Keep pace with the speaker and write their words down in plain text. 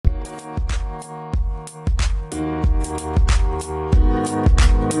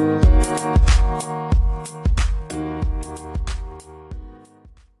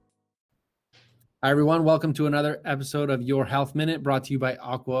everyone. Welcome to another episode of Your Health Minute brought to you by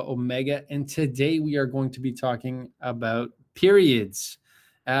Aqua Omega. And today we are going to be talking about periods,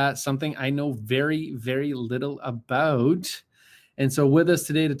 something I know very, very little about. And so with us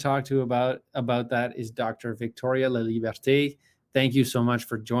today to talk to about that is Dr. Victoria Laliberté. Thank you so much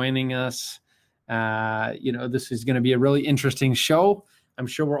for joining us. This is going to be a really interesting show. I'm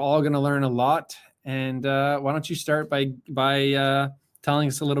sure we're all going to learn a lot. And why don't you start by telling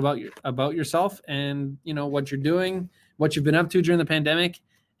us a little about yourself and what you're doing, what you've been up to during the pandemic,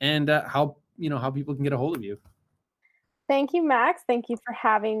 and how people can get a hold of you. Thank you, Max. Thank you for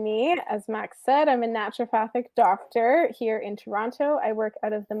having me. As Max said, I'm a naturopathic doctor here in Toronto. I work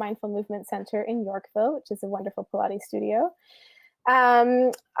out of the Mindful Movement Center in Yorkville, which is a wonderful Pilates studio.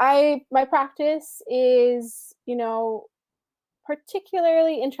 My practice is,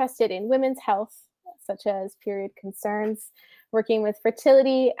 particularly interested in women's health, such as period concerns, working with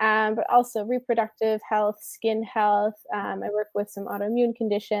fertility, but also reproductive health, skin health. I work with some autoimmune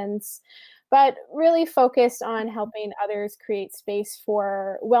conditions, but really focused on helping others create space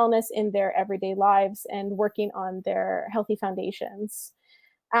for wellness in their everyday lives and working on their healthy foundations.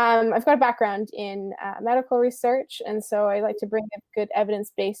 I've got a background in medical research, and so I like to bring a good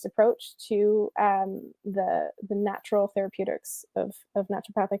evidence-based approach to the natural therapeutics of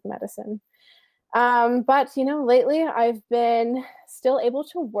naturopathic medicine. But lately I've been still able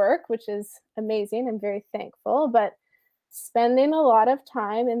to work, which is amazing. I'm very thankful, but spending a lot of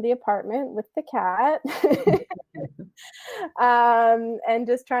time in the apartment with the cat and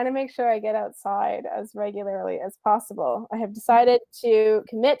just trying to make sure I get outside as regularly as possible. I have decided to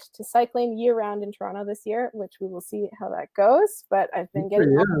commit to cycling year-round in Toronto this year, which we will see how that goes. But I've been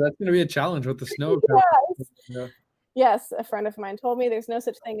getting... That's going to be a challenge with the snow. Yes. Yeah. Yes, a friend of mine told me there's no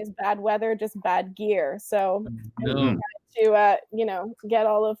such thing as bad weather, just bad gear. So I'm trying to, get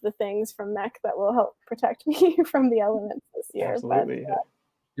all of the things from MEC that will help protect me from the elements this year. Absolutely. But,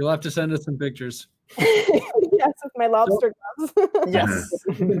 you'll have to send us some pictures. Yes, with my lobster gloves. Yes.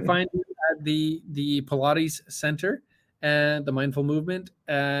 You can find you at the Pilates Center and the Mindful Movement.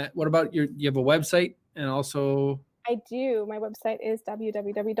 What about you have a website and also... I do. My website is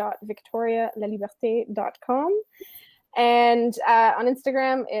www.victorialaliberté.com. And on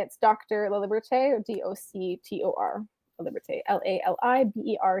Instagram, it's Dr. Laliberté, or DOCTOR, Laliberté,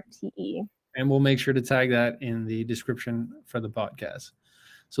 LALIBERTE. And we'll make sure to tag that in the description for the podcast.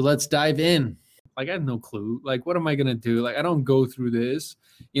 So let's dive in. I have no clue. What am I going to do? I don't go through this.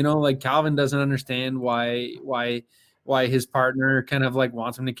 Calvin doesn't understand why his partner kind of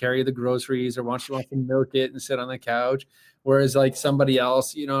wants him to carry the groceries or wants to milk it and sit on the couch. Whereas somebody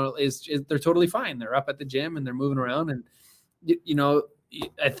else, is they're totally fine. They're up at the gym and they're moving around. And,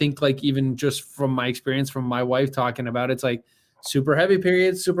 I think even just from my experience from my wife talking about it's super heavy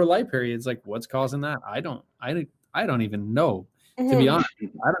periods, super light periods. What's causing that? I don't even know, to be honest.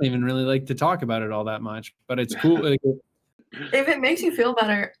 I don't even really like to talk about it all that much, but it's cool. If it makes you feel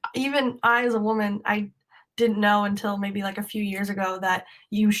better, even I, as a woman, I didn't know until maybe a few years ago that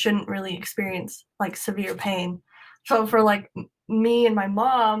you shouldn't really experience severe pain. So for me and my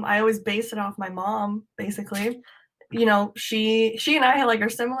mom, I always base it off my mom, basically. She and I are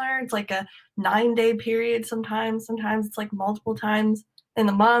similar. It's a 9-day period sometimes it's multiple times in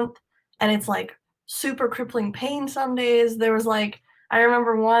the month, and it's super crippling pain some days. There was I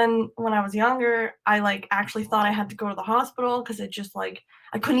remember one when I was younger, I actually thought I had to go to the hospital because it just I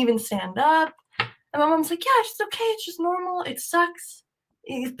couldn't even stand up. And my mom's like, yeah, it's just okay. It's just normal. It sucks.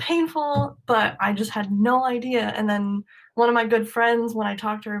 It's painful. But I just had no idea. And then one of my good friends, when I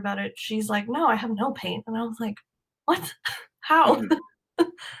talked to her about it, she's like, no, I have no pain. And I was like, what? How?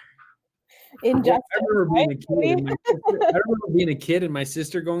 Injustice, I remember being a kid and my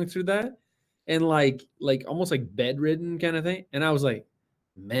sister going through that and almost bedridden kind of thing. And I was like,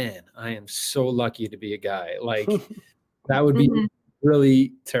 man, I am so lucky to be a guy. That would be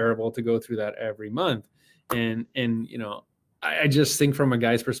really terrible to go through that every month. And I just think from a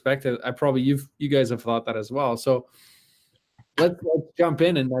guy's perspective, you guys have thought that as well. So let's jump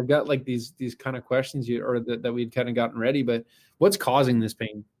in. And I've got these kind of questions that we'd kind of gotten ready, but what's causing this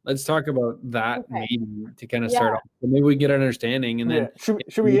pain? Let's talk about that maybe to kind of start off. So maybe we get an understanding and then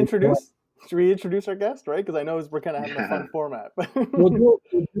should we introduce our guest, right? Because I know we're kind of having a fun format.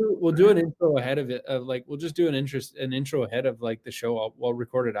 we'll do an intro ahead of it. We'll just do an intro ahead of the show. We'll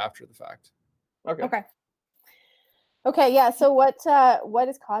record it after the fact. Okay. Yeah. So what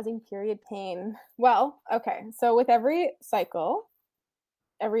is causing period pain? Well, okay. So with every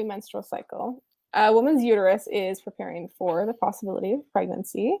menstrual cycle, a woman's uterus is preparing for the possibility of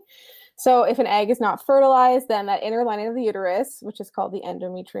pregnancy. So if an egg is not fertilized, then that inner lining of the uterus, which is called the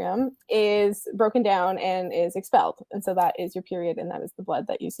endometrium, is broken down and is expelled. And so that is your period, and that is the blood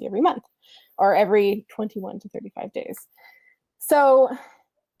that you see every month or every 21 to 35 days. So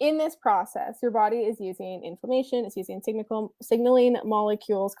in this process, your body is using inflammation, it's using signaling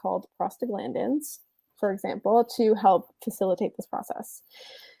molecules called prostaglandins, for example, to help facilitate this process.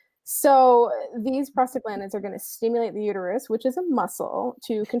 So these prostaglandins are going to stimulate the uterus, which is a muscle,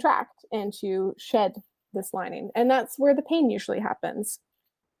 to contract and to shed this lining. And that's where the pain usually happens.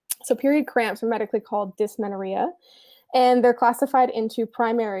 So period cramps are medically called dysmenorrhea, and they're classified into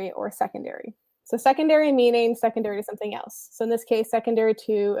primary or secondary. So secondary meaning secondary to something else. So in this case, secondary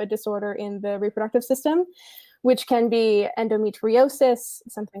to a disorder in the reproductive system, which can be endometriosis,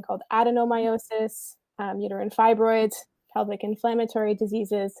 something called adenomyosis, uterine fibroids, pelvic inflammatory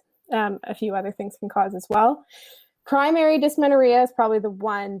diseases, a few other things can cause as well. Primary dysmenorrhea is probably the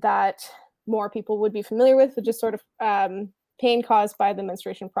one that more people would be familiar with, which is sort of pain caused by the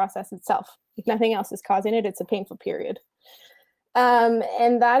menstruation process itself. If nothing else is causing it, it's a painful period.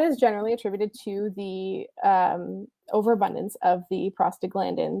 And that is generally attributed to the overabundance of the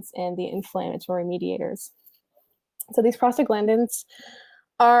prostaglandins and the inflammatory mediators. So these prostaglandins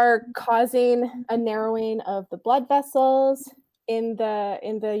are causing a narrowing of the blood vessels in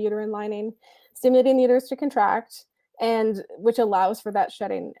the uterine lining, stimulating the uterus to contract, and which allows for that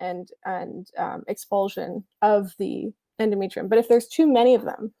shedding and expulsion of the endometrium. But if there's too many of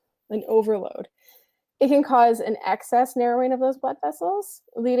them, an overload, it can cause an excess narrowing of those blood vessels,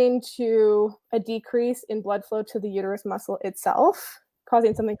 leading to a decrease in blood flow to the uterus muscle itself,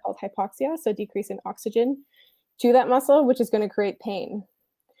 causing something called hypoxia, so decrease in oxygen to that muscle, which is going to create pain.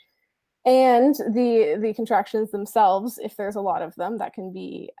 And the contractions themselves, if there's a lot of them, that can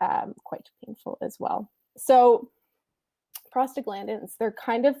be quite painful as well. So prostaglandins, they're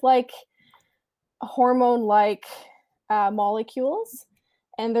kind of like hormone-like molecules,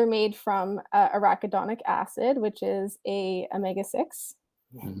 and they're made from arachidonic acid, which is a omega-6.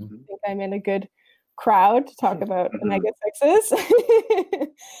 Mm-hmm. I think I'm in a good crowd to talk about omega-6s.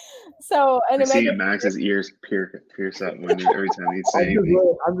 So I see Max's ears pierce up every time he's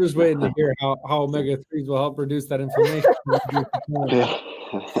saying I'm just waiting to hear how omega-3s will help produce that information.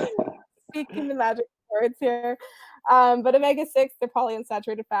 Speaking the magic words here. But omega-6, they're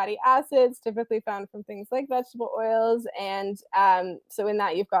polyunsaturated fatty acids, typically found from things like vegetable oils. And so in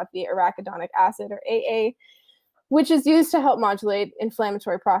that, you've got the arachidonic acid, or AA, which is used to help modulate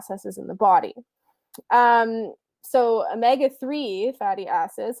inflammatory processes in the body. So omega-3 fatty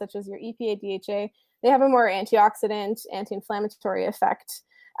acids, such as your EPA, DHA, they have a more antioxidant, anti-inflammatory effect.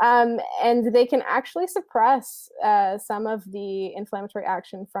 And they can actually suppress some of the inflammatory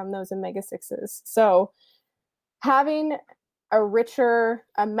action from those omega-6s. So having a richer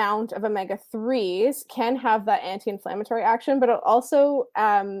amount of omega-3s can have that anti-inflammatory action, but it'll also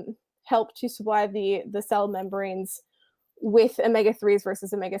help to supply the cell membranes with omega-3s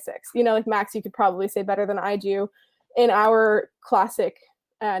versus omega-6. You know, like Max, you could probably say better than I do. In our classic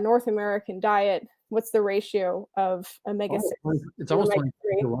North American diet, what's the ratio of omega-6? It's almost 20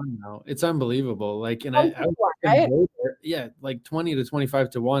 to 1 now. It's unbelievable. Like, and yeah, like 20 to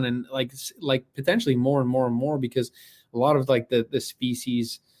 25 to 1, and like potentially more and more and more, because a lot of like the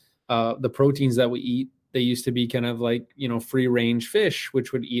species, the proteins that we eat, they used to be kind of like, you know, free range fish,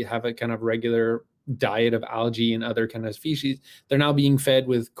 which would have a kind of regular diet of algae and other kind of species. They're now being fed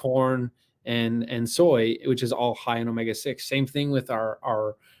with corn and soy, which is all high in omega-6. Same thing with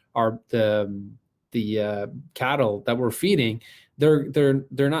the cattle that we're feeding. They're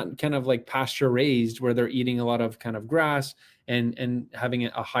not kind of like pasture raised where they're eating a lot of kind of grass and having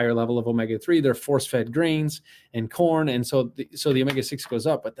a higher level of omega-3. They're force fed grains and corn, and so the omega-6 goes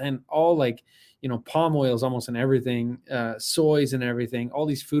up. But then all, like, you know, palm oils almost in everything, soys and everything, all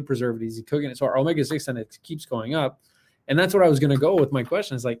these food preservatives, you cooking it. So our omega-6, and it keeps going up. And that's what I was going to go with my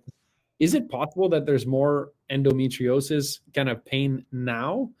question, is like, is it possible that there's more endometriosis kind of pain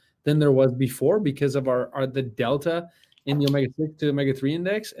now than there was before because of the delta in the omega-6 to omega-3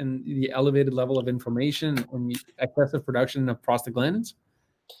 index and the elevated level of inflammation and the excessive production of prostaglandins?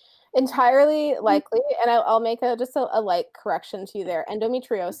 Entirely likely, and I'll make just a light correction to you there.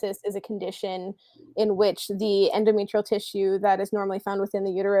 Endometriosis is a condition in which the endometrial tissue that is normally found within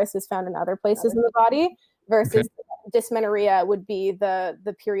the uterus is found in other places in the body, versus dysmenorrhea would be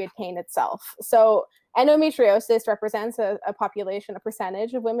the period pain itself. So endometriosis represents a population, a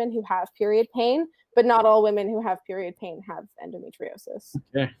percentage of women who have period pain, but not all women who have period pain have endometriosis.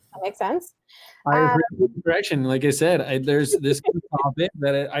 Okay. That makes sense? I agree with the correction. Like I said, there's this topic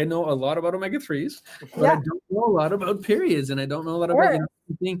that I know a lot about omega-3s, but I don't know a lot about periods, and I don't know a lot about,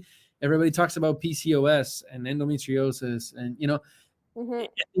 everybody talks about PCOS and endometriosis, and, I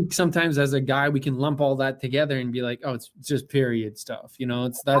think sometimes as a guy, we can lump all that together and be like, oh, it's just period stuff.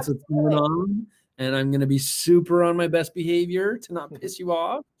 That's what's going on. And I'm going to be super on my best behavior to not piss you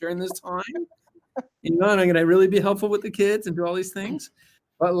off during this time. And I'm going to really be helpful with the kids and do all these things.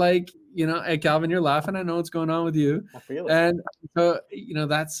 But hey, Calvin, you're laughing. I know what's going on with you. I feel it. And so,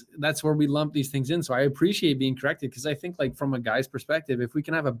 that's where we lump these things in. So I appreciate being corrected, because I think from a guy's perspective, if we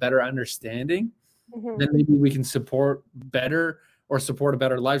can have a better understanding, then maybe we can support a better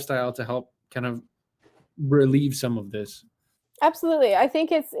lifestyle to help kind of relieve some of this. Absolutely. I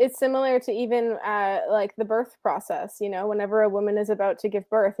think it's similar to even like the birth process. Whenever a woman is about to give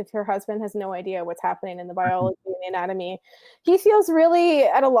birth, if her husband has no idea what's happening in the biology and the anatomy, he feels really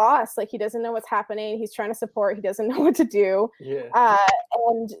at a loss. Like he doesn't know what's happening. He's trying to support. He doesn't know what to do. Yeah.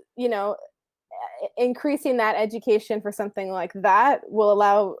 And increasing that education for something like that will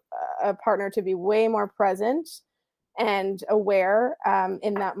allow a partner to be way more present and aware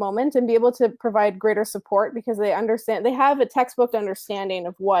in that moment, and be able to provide greater support, because they have a textbook understanding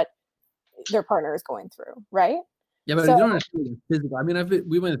of what their partner is going through, right? Yeah, but you don't understand physical. I mean,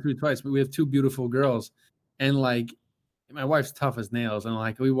 we went through twice, but we have two beautiful girls, and my wife's tough as nails,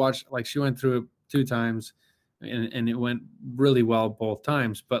 and we watched, she went through it 2 times, and it went really well both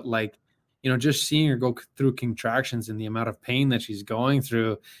times, but just seeing her go through contractions and the amount of pain that she's going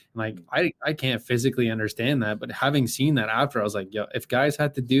through, I can't physically understand that. But having seen that after, I was like, yo, if guys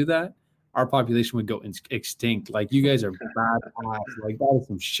had to do that, our population would go extinct. You guys are badass. That is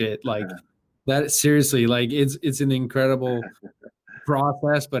some shit. That seriously, it's an incredible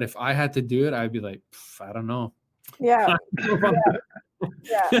process. But if I had to do it, I'd be like, I don't know. Yeah.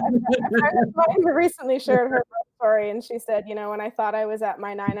 Yeah. A friend of mine recently shared her birth story, and she said, when I thought I was at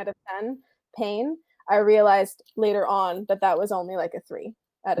my 9 out of 10 pain, I realized later on that was only like a 3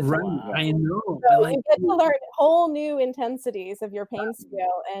 out of 10. Right. Wow. I know. So you get to learn whole new intensities of your pain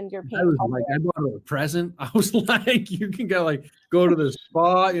scale and your pain. I bought her a present. I was like, you can go to the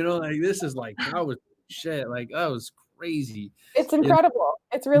spa, this is that was shit. That was crazy. It's incredible.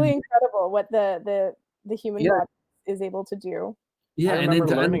 It's really incredible what the human body is able to do. Yeah, I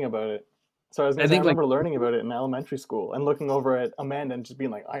remember learning about it. So I remember learning about it in elementary school and looking over at Amanda and just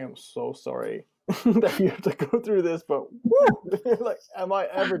being like, I am so sorry that you have to go through this, but am I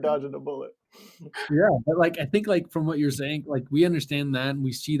ever dodging a bullet? Yeah, but I think from what you're saying, we understand that and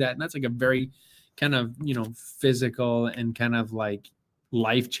we see that, and that's a very kind of, physical and kind of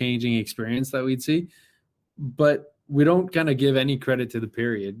life-changing experience that we'd see. But we don't kind of give any credit to the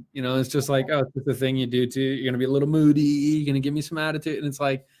period. It's just oh, it's just a thing you do too. You're going to be a little moody. You're going to give me some attitude. And it's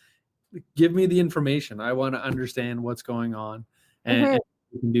give me the information. I want to understand what's going on and what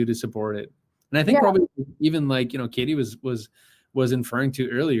we can do to support it. And I think probably even Katie was inferring to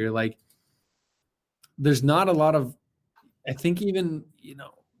earlier, there's not a lot of, I think even,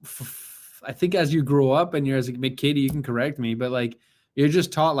 I think as you grow up and you're as a Katie, you can correct me, but you're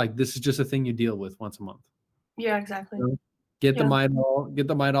just taught this is just a thing you deal with once a month. Yeah, exactly. Get the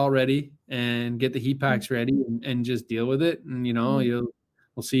Midol ready and get the heat packs ready and just deal with it. And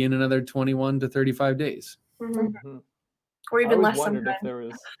we'll see you in another 21 to 35 days. Mm-hmm. Or even less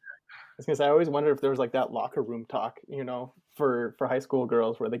sometimes. I always wondered if there was that locker room talk, for high school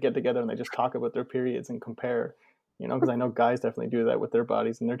girls where they get together and they just talk about their periods and compare, because I know guys definitely do that with their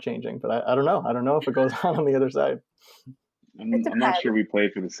bodies and they're changing, but I don't know. I don't know if it goes on the other side. I'm not sure we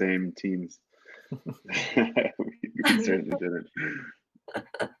played for the same teams. We certainly didn't.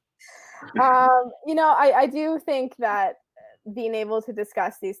 I do think that being able to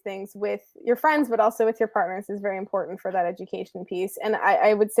discuss these things with your friends, but also with your partners, is very important for that education piece. And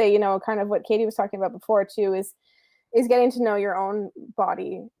I would say, kind of what Katie was talking about before too, is getting to know your own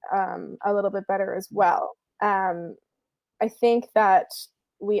body a little bit better as well. I think that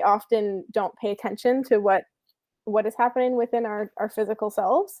we often don't pay attention to what is happening within our physical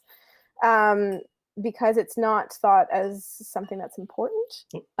selves. Because it's not thought as something that's important.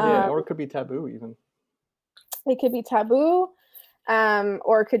 Or it could be taboo even. It could be taboo,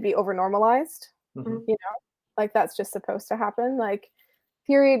 or it could be over-normalized, that's just supposed to happen.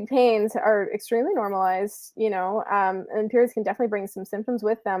 Period pains are extremely normalized, and periods can definitely bring some symptoms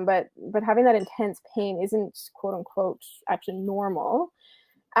with them, but having that intense pain isn't, quote unquote, actually normal.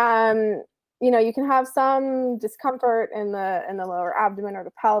 you can have some discomfort in the lower abdomen or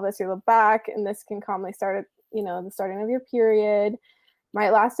the pelvis or the back, and this can commonly start at the starting of your period.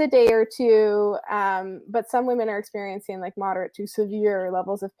 Might last a day or two, but some women are experiencing like moderate to severe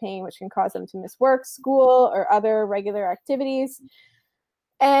levels of pain, which can cause them to miss work, school, or other regular activities.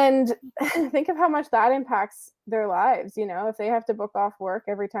 And think of how much that impacts their lives. If they have to book off work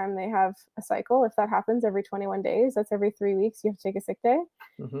every time they have a cycle, if that happens every 21 days, that's every 3 weeks you have to take a sick day.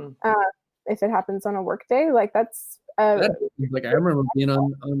 If it happens on a work day, like that's like I remember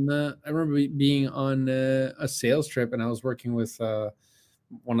being on a sales trip, and I was working with a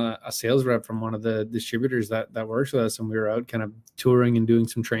sales rep from one of the distributors that works with us, and we were out kind of touring and doing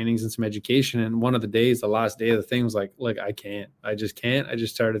some trainings and some education. And one of the days, the last day of the thing was like I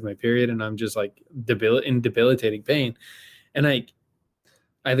just started my period, and I'm just like in debilitating pain. And I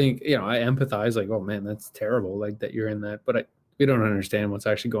think I empathize, like, oh man, that's terrible, like that you're in that, but we don't understand what's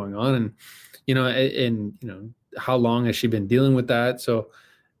actually going on, and how long has she been dealing with that? So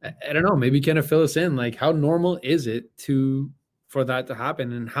I don't know, maybe kind of fill us in, like how normal is it for that to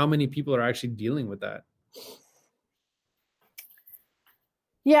happen, and how many people are actually dealing with that?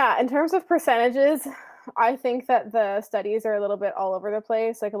 Yeah, in terms of percentages, I think that the studies are a little bit all over the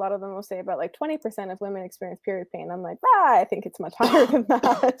place. Like a lot of them will say about like 20% of women experience period pain. I'm like, I think it's much higher than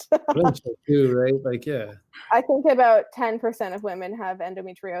that. Too, right? Like, yeah. I think about 10% of women have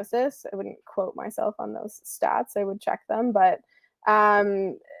endometriosis. I wouldn't quote myself on those stats. I would check them, but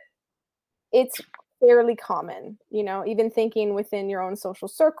it's fairly common, even thinking within your own social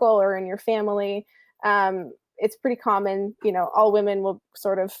circle or in your family. It's pretty common, all women will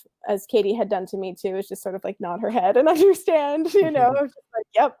sort of, as Katie had done to me too, is just sort of like nod her head and understand, just like,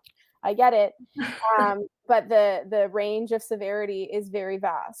 yep, I get it. But the range of severity is very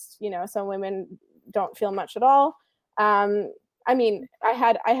vast. Some women don't feel much at all. I mean, I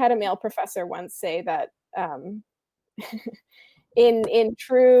had a male professor once say that in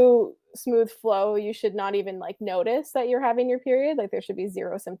true smooth flow, you should not even like notice that you're having your period. Like there should be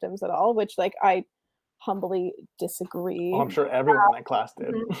zero symptoms at all, which like I humbly disagree. I'm sure everyone in that class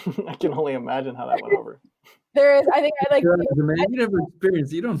did. I can only imagine how that went over. There is, I think I like. You never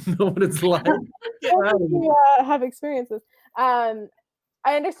experienced. You don't know what it's like. You have experiences. I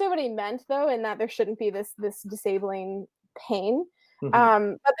understood what he meant though, in that there shouldn't be this disabling pain.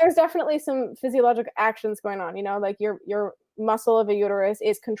 But there's definitely some physiological actions going on. Like your muscle of a uterus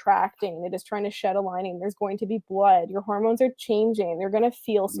is contracting. It is trying to shed a lining. There's going to be blood. Your hormones are changing. You're going to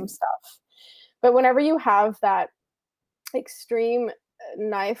feel some stuff. But whenever you have that extreme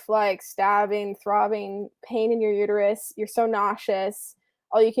knife-like stabbing, throbbing pain in your uterus, you're so nauseous,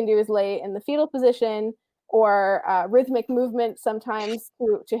 all you can do is lay in the fetal position or rhythmic movement sometimes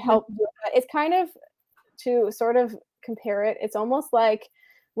to help do that. It's kind of, to sort of compare it, it's almost like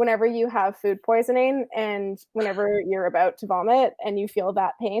whenever you have food poisoning and whenever you're about to vomit and you feel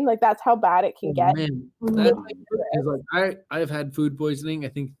that pain, like that's how bad it can get. Man, that is like, I've had food poisoning, I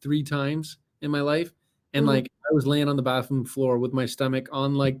think 3 times in my life, and like I was laying on the bathroom floor with my stomach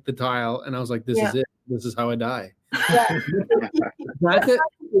on like the tile, and I was like, this is it, this is how I die. That's it.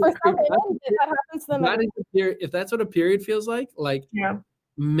 If that's what a period feels like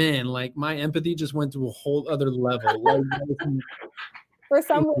man, like my empathy just went to a whole other level. Like, for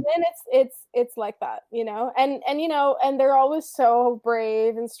some women it's like that, and they're always so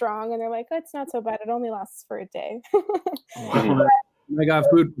brave and strong, and they're like, oh, it's not so bad, it only lasts for a day. I got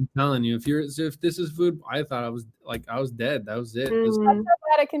food. I'm telling you, if this is food, I thought I was dead. That was it. That's how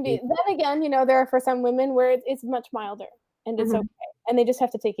bad it can be. Then again, there are for some women where it's much milder and it's okay, and they just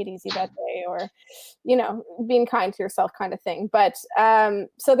have to take it easy that day, or being kind to yourself kind of thing. But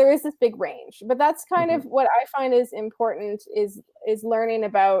so there is this big range, but that's kind of what I find is important is learning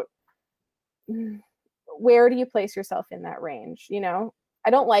about where do you place yourself in that range. I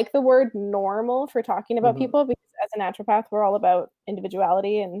don't like the word normal for talking about people, because as a naturopath, we're all about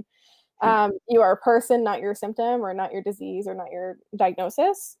individuality, and you are a person, not your symptom or not your disease or not your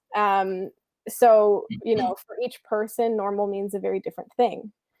diagnosis. So, for each person, normal means a very different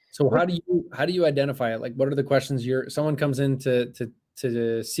thing. So how do you identify it? Like, what are the questions someone comes in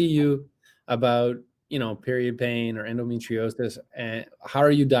to see you about, period pain or endometriosis, and how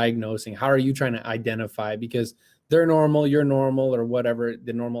are you diagnosing? How are you trying to identify? Because they're normal, you're normal, or whatever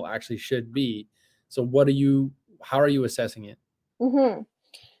the normal actually should be. So how are you assessing it?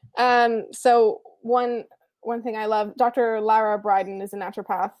 So one thing I love, Dr. Lara Bryden is a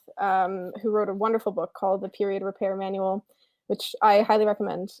naturopath who wrote a wonderful book called The Period Repair Manual, which I highly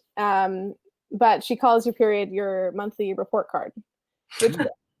recommend. But she calls your period your monthly report card, which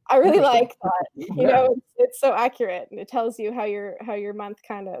I really like that. You Yeah. know, it's so accurate, and it tells you how your month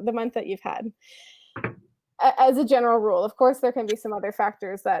the month that you've had. As a general rule, of course, there can be some other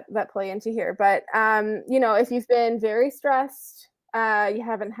factors that play into here, but you know, if you've been very stressed, you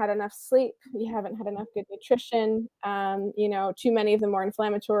haven't had enough sleep, you haven't had enough good nutrition, you know, too many of the more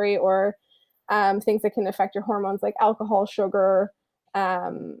inflammatory or things that can affect your hormones like alcohol, sugar,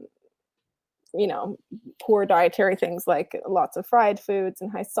 you know, poor dietary things like lots of fried foods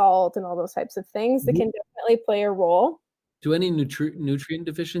and high salt and all those types of things that can definitely play a role. Do any nutrient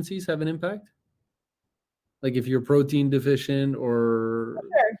deficiencies have an impact? Like if you're protein deficient or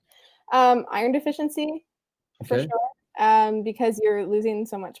Sure. Iron deficiency, for okay, sure, because you're losing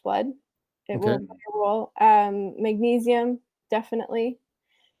so much blood. It will okay, play a role. Magnesium, definitely.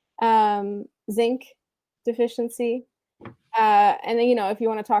 Zinc deficiency. And then, you know, if you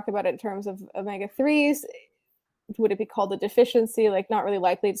want to talk about it in terms of omega-3s, would it be called a deficiency? Like, not really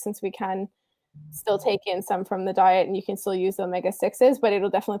likely, since we can still take in some from the diet and you can still use the omega-6s, but it'll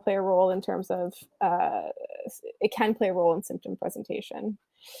definitely play a role in terms of, it can play a role in symptom presentation.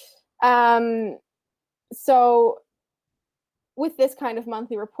 So with this kind of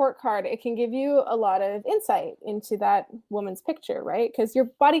monthly report card, it can give you a lot of insight into that woman's picture, right? Because your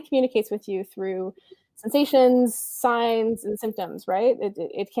body communicates with you through sensations, signs, and symptoms, right?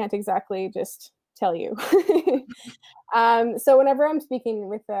 It can't exactly just tell you. So whenever I'm speaking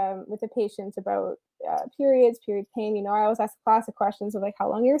with a patient about periods, period pain, you know, I always ask a class of questions of like, how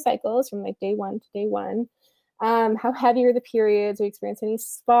long are your cycles from like day 1 to day 1? How heavy are the periods? Are you experiencing any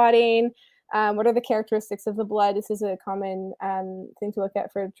spotting? What are the characteristics of the blood? This is a common thing to look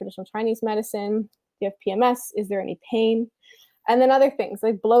at for traditional Chinese medicine. Do you have PMS? Is there any pain? And then other things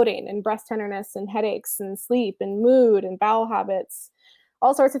like bloating and breast tenderness and headaches and sleep and mood and bowel habits,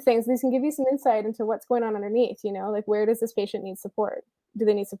 all sorts of things. These can give you some insight into what's going on underneath, you know, like where does this patient need support? Do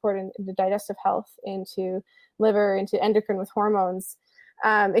they need support in the digestive health, into liver, into endocrine with hormones?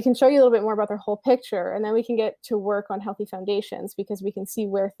 It can show you a little bit more about their whole picture, and then we can get to work on healthy foundations because we can see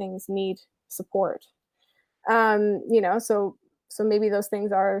where things need support. You know, so maybe those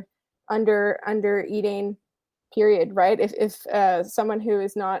things are under eating, period, right? If someone who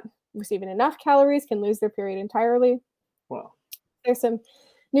is not receiving enough calories can lose their period entirely. Wow. There's some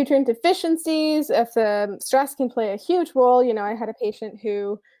nutrient deficiencies. If stress can play a huge role. You know, I had a patient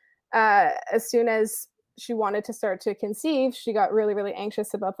who, as soon as she wanted to start to conceive, she got really, really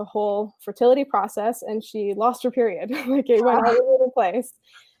anxious about the whole fertility process, and she lost her period. Like, it went all over the place.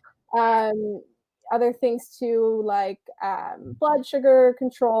 Other things too, like blood sugar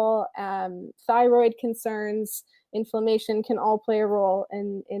control, thyroid concerns, inflammation can all play a role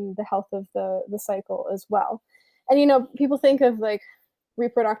in the health of the cycle as well. And, you know, people think of like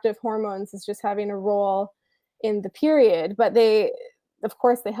reproductive hormones as just having a role in the period, but they, of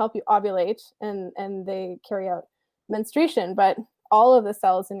course, they help you ovulate and they carry out menstruation, but all of the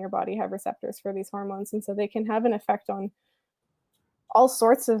cells in your body have receptors for these hormones. And so they can have an effect on all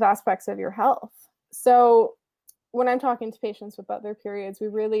sorts of aspects of your health. So when I'm talking to patients about their periods, we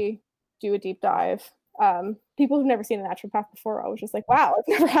really do a deep dive. People who've never seen a naturopath before, I was just like, wow, I've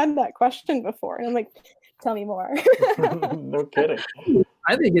never had that question before. And I'm like, tell me more. No kidding.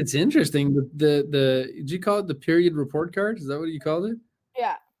 I think it's interesting. The did you call it the period report card? Is that what you called it?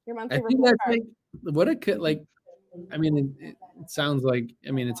 Yeah, your monthly I think report that's card. like what it could like. I mean, it sounds like,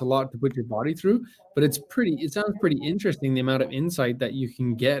 I mean, it's a lot to put your body through, but it sounds pretty interesting, the amount of insight that you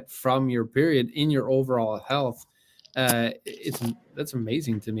can get from your period in your overall health. That's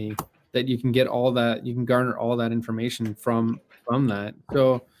amazing to me that you can get all that, you can garner all that information from that.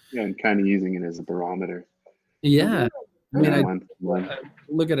 So Yeah, and kind of using it as a barometer. yeah, I mean, I Month.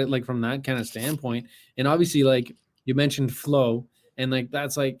 look at it like from that kind of standpoint. And obviously, like you mentioned flow, and like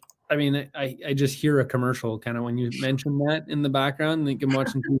that's like, I mean, I just hear a commercial kind of when you mention that in the background. Like I'm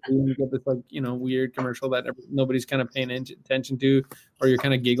watching TV and you get this like, you know, weird commercial that nobody's kind of paying attention to, or you're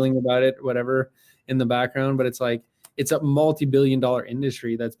kind of giggling about it, whatever, in the background. But it's like it's a multi-billion-dollar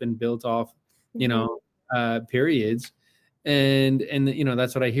industry that's been built off, you know, periods. And you know,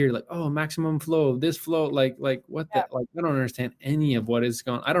 that's what I hear, like, oh, maximum flow, this flow, like what the, like, I don't understand any of what is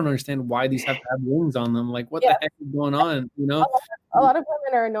going. I don't understand why these have to have wings on them. Like, what the heck is going on, you know? A lot of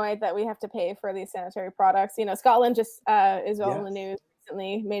women are annoyed that we have to pay for these sanitary products. You know, Scotland just is all in the news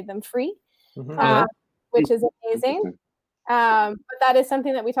recently, made them free, which is amazing. But that is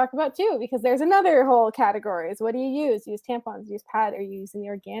something that we talk about too, because there's another whole category. Is what do you use? Use tampons, use pad, or you using the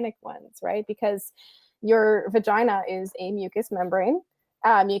organic ones, right? Because your vagina is a mucous membrane.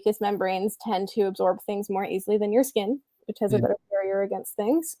 Mucous membranes tend to absorb things more easily than your skin, which has a better barrier against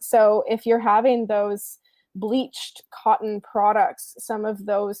things. So if you're having those bleached cotton products, some of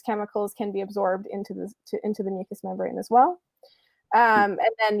those chemicals can be absorbed into the mucous membrane as well. And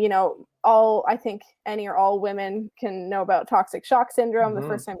then, you know, I think any or all women can know about toxic shock syndrome. The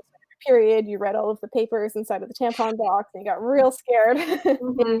first time you started your period, you read all of the papers inside of the tampon box and you got real scared.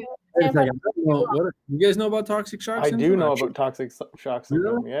 Wait a second. You guys know about toxic shock syndrome? I do know about toxic shock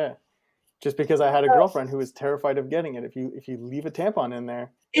syndrome. Really? Yeah, just because I had a girlfriend who was terrified of getting it. If you leave a tampon in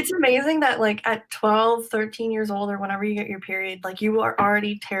there, it's amazing that like at 12, 13 years old or whenever you get your period, like you are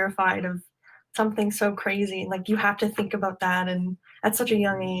already terrified of something so crazy. Like you have to think about that, and at such a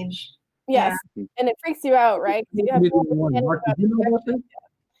young age. Yes, and it freaks you out, right? You have Mark, did you know about this?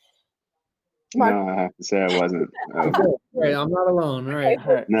 Mark. No, I have to say I wasn't. Right, I'm not alone. All right.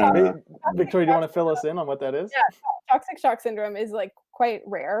 all right. No. Hey, Victoria, do you want to fill us in on what that is? Yeah, toxic shock syndrome is like quite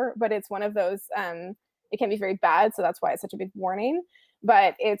rare, but it's one of those. It can be very bad, so that's why it's such a big warning.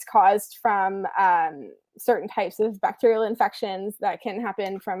 But it's caused from certain types of bacterial infections that can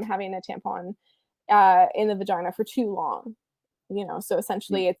happen from having a tampon in the vagina for too long. You know, so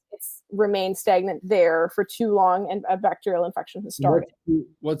essentially it's remained stagnant there for too long, and a bacterial infection has started.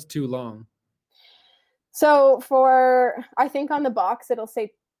 What's too long? So I think on the box it'll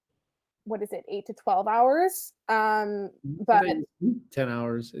say, what is it, 8 to 12 hours? But 10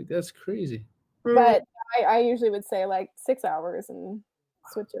 hours. That's crazy. But I usually would say like 6 hours and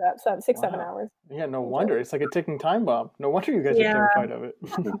switch it up. 7 hours. Yeah, no wonder. It's like a ticking time bomb. No wonder you guys are terrified of it.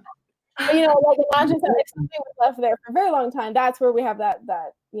 But, you know, like imagine that if something was left there for a very long time, that's where we have that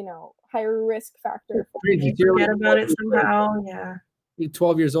you know, higher risk factor. You forget about it somehow. Yeah. You're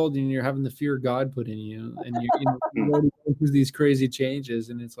 12 years old and you're having the fear of God put in you, and you're already going through these crazy changes,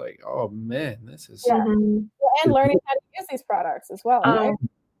 and it's like, oh man, this is and learning how to use these products as well. Right?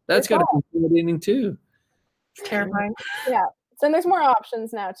 That's got to be intimidating too. It's terrifying. Yeah. So there's more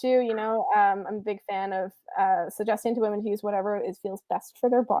options now too. You know, I'm a big fan of suggesting to women to use whatever feels best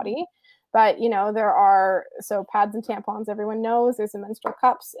for their body. But, you know, there are pads and tampons, everyone knows. There's the menstrual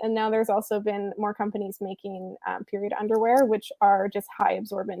cups. And now there's also been more companies making period underwear, which are just high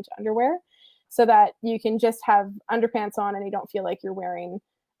absorbent underwear, so that you can just have underpants on and you don't feel like you're wearing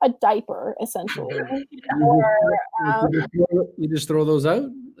a diaper, essentially. You just throw those out?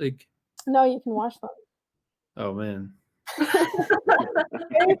 Like, no, you can wash them. Oh, man. So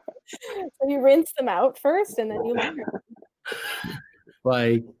you rinse them out first and then you layer them.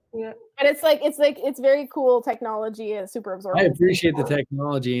 Like, yeah, but it's very cool technology and super absorbent. I appreciate the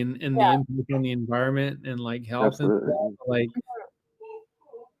technology and the impact on the environment and like health and stuff. Like,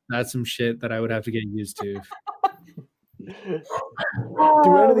 that's some shit that I would have to get used to. Do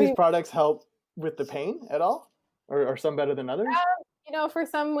any of these products help with the pain at all, or are some better than others? You know, for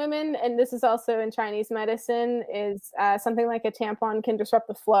some women, and this is also in Chinese medicine, is something like a tampon can disrupt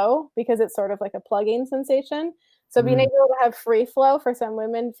the flow because it's sort of like a plugging sensation. So being able to have free flow for some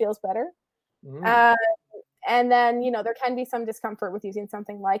women feels better. And then, you know, there can be some discomfort with using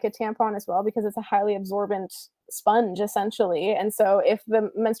something like a tampon as well, because it's a highly absorbent sponge, essentially. And so if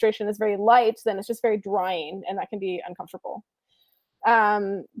the menstruation is very light, then it's just very drying, and that can be uncomfortable.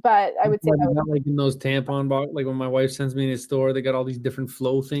 But I would say like in those tampon box, like when my wife sends me to the store, they got all these different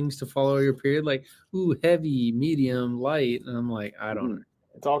flow things to follow your period, like heavy, medium, light, and I'm like, I don't know.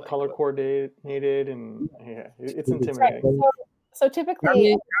 It's all color coordinated, and it's intimidating. Right. So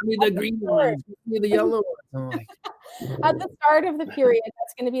typically, give me the green ones, give me the yellow ones. I'm like, at the start of the period,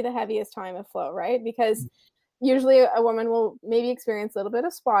 that's going to be the heaviest time of flow, right? Because usually a woman will maybe experience a little bit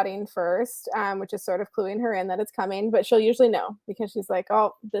of spotting first, which is sort of cluing her in that it's coming, but she'll usually know because she's like,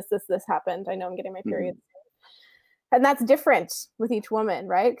 oh, this happened. I know I'm getting my period. And that's different with each woman,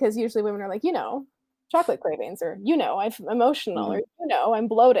 right? Because usually women are like, you know, chocolate cravings, or, you know, I'm emotional, or, you know, I'm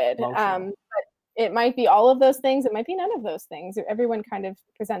bloated. But it might be all of those things. It might be none of those things. Everyone kind of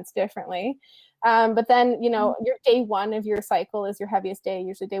presents differently. But then, you know, your day one of your cycle is your heaviest day.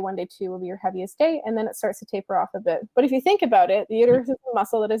 Usually day 1, day 2 will be your heaviest day. And then it starts to taper off a bit. But if you think about it, the uterus is a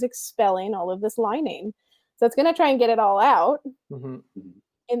muscle that is expelling all of this lining. So it's going to try and get it all out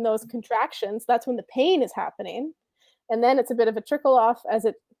in those contractions. That's when the pain is happening. And then it's a bit of a trickle off as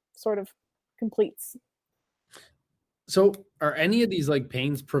it sort of completes. So are any of these like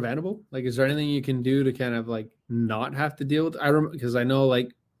pains preventable? Like, is there anything you can do to kind of like not have to deal with? Because I know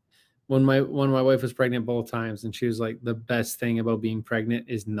like when my wife was pregnant both times, and she was like, the best thing about being pregnant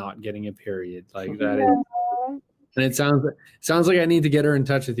is not getting a period. Like that is, and it sounds like I need to get her in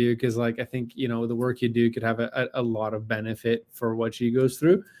touch with you, because like I think, you know, the work you do could have a lot of benefit for what she goes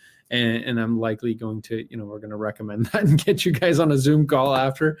through. And I'm likely going to, you know, we're going to recommend that and get you guys on a Zoom call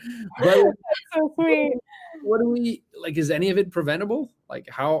after. But that's so sweet. What do we like? Is any of it preventable? Like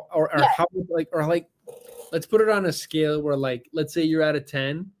how, or how, like, or like, let's put it on a scale where, like, let's say you're at a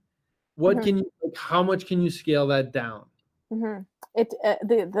 10. What Mhm. can you, like, how much can you scale that down? The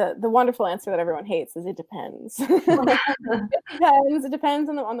wonderful answer that everyone hates is it depends. It depends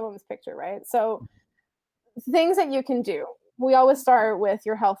on the woman's picture, right? So things that you can do. We always start with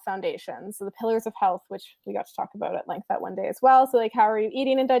your health foundation. So the pillars of health, which we got to talk about at length that one day as well. So like, how are you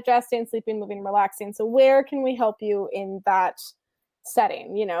eating and digesting, sleeping, moving, relaxing? So where can we help you in that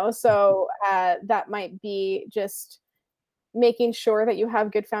setting? You know, so that might be just making sure that you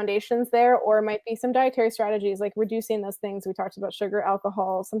have good foundations there, or it might be some dietary strategies like reducing those things we talked about: sugar,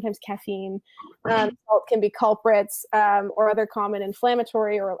 alcohol, sometimes caffeine. Salt can be culprits, or other common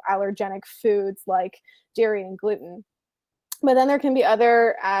inflammatory or allergenic foods like dairy and gluten. But then there can be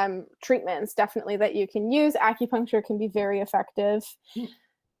other treatments definitely that you can use. Acupuncture can be very effective.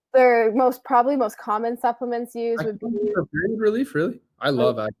 The most common supplements used would be Period relief, really? I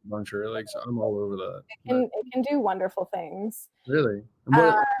love acupuncture. Like, so I'm all over that. it can do wonderful things. Really?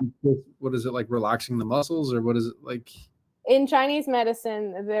 And what is it, like, relaxing the muscles, or what is it like? In Chinese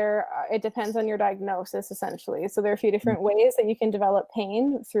medicine, it depends on your diagnosis, essentially. So there are a few different ways that you can develop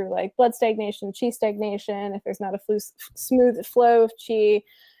pain through, like, blood stagnation, qi stagnation, if there's not a smooth flow of qi,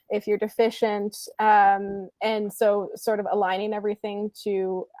 if you're deficient. And so sort of aligning everything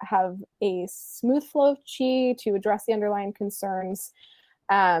to have a smooth flow of qi to address the underlying concerns,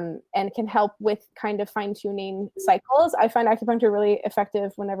 and can help with kind of fine-tuning cycles. I find acupuncture really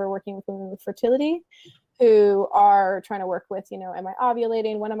effective whenever working with women with fertility who are trying to work with, you know, am I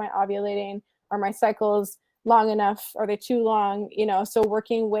ovulating? When am I ovulating? Are my cycles long enough? Are they too long? You know, so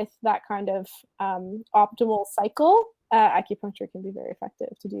working with that kind of optimal cycle, acupuncture can be very effective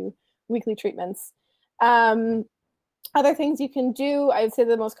to do weekly treatments. Other things you can do, I would say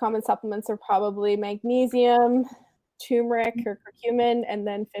the most common supplements are probably magnesium, turmeric or curcumin, and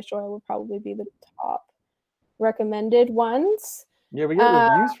then fish oil would probably be the top recommended ones. Yeah, we get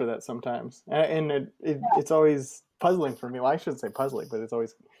reviews for that sometimes, and it's always puzzling for me. Well, I shouldn't say puzzling, but it's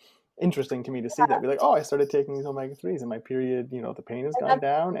always interesting to me to see that. Be like, oh, I started taking these omega-3s, and my period, you know, the pain has gone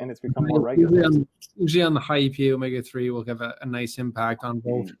down, and it's become more regular. Usually on the high EPA omega-3 will have a nice impact on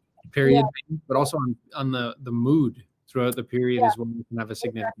both period pain, but also on the mood throughout the period as well. It can have a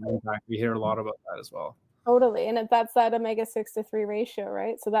significant impact. We hear a lot about that as well. Totally, and that's that omega-6 to 3 ratio,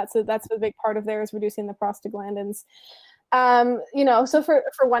 right? So that's a big part of there is reducing the prostaglandins. You know, so for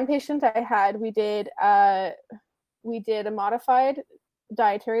one patient I had, we did a modified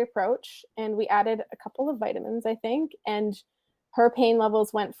dietary approach, and we added a couple of vitamins, I think, and her pain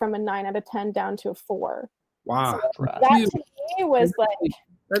levels went from a 9 out of 10 down to a 4. Wow. So that to me was like,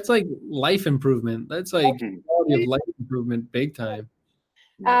 that's like life improvement. That's like quality of life improvement big time.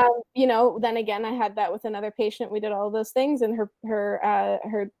 You know, then again, I had that with another patient. We did all of those things, and her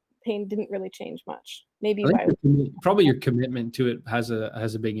pain didn't really change much. Maybe probably your commitment to it has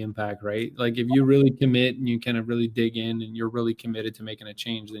a big impact, right? Like, if you really commit and you kind of really dig in and you're really committed to making a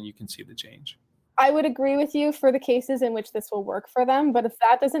change, then you can see the change. I would agree with you for the cases in which this will work for them, but if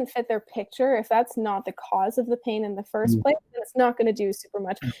that doesn't fit their picture, if that's not the cause of the pain in the first place, then it's not going to do super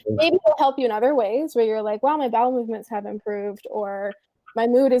much. Maybe it'll help you in other ways where you're like, wow, my bowel movements have improved, or my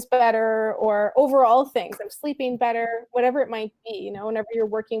mood is better, or overall things, I'm sleeping better, whatever it might be, you know, whenever you're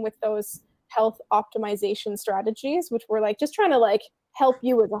working with those health optimization strategies, which we're like just trying to like help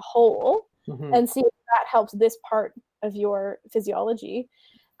you as a whole and see if that helps this part of your physiology.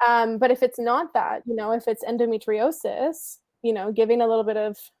 But if it's not that, you know, if it's endometriosis, you know, giving a little bit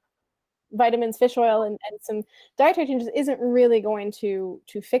of vitamins, fish oil, and some dietary changes isn't really going to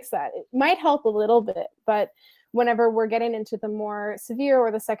fix that. It might help a little bit, but whenever we're getting into the more severe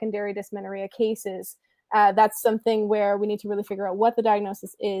or the secondary dysmenorrhea cases, that's something where we need to really figure out what the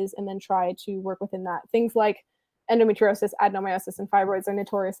diagnosis is and then try to work within that. Things like endometriosis, adenomyosis, and fibroids are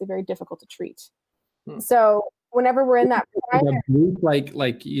notoriously very difficult to treat. So whenever we're in that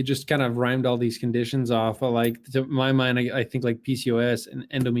like you just kind of rhymed all these conditions off, but like, to my mind, I think like PCOS and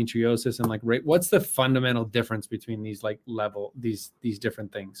endometriosis and like, right, what's the fundamental difference between these like these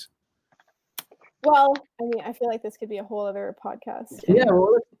different things? Well, I mean, I feel like this could be a whole other podcast. Yeah,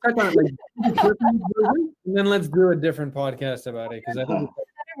 well, let's talk on it, like, and then let's do a different podcast about it, because I think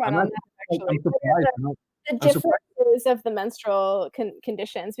the differences of the menstrual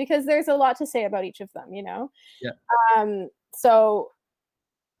conditions, because there's a lot to say about each of them, you know? Yeah. So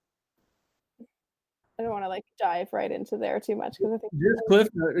I don't want to like dive right into there too much, because I think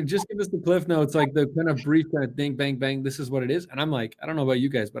just give us the cliff notes, like the kind of brief kind of thing, bang bang, this is what it is. And I'm like, I don't know about you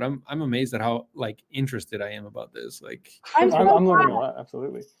guys, but I'm amazed at how like interested I am about this. Like, I'm learning a lot.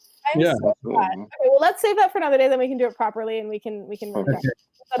 Absolutely. I'm so glad. Okay, well, let's save that for another day, then we can do it properly, and we can okay.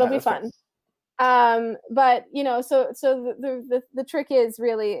 That'll be fun. But so the trick is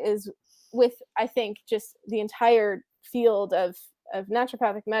with, I think, just the entire field of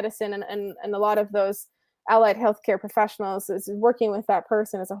naturopathic medicine and a lot of those allied healthcare professionals is working with that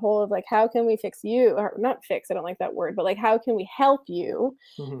person as a whole of like, how can we fix you, or not fix, I don't like that word, but like, how can we help you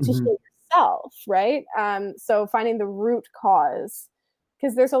to heal yourself, right? So finding the root cause,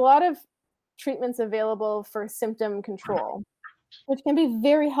 because there's a lot of treatments available for symptom control, which can be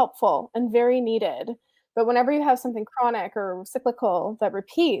very helpful and very needed. But whenever you have something chronic or cyclical that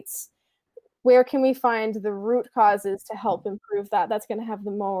repeats, where can we find the root causes to help improve that? That's going to have the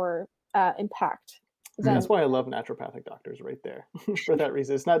more impact. That's why I love naturopathic doctors right there. For that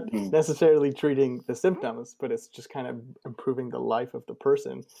reason, it's not necessarily treating the symptoms, but it's just kind of improving the life of the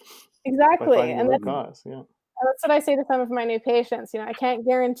person. Exactly. And that's, cause. Yeah. That's what I say to some of my new patients. I can't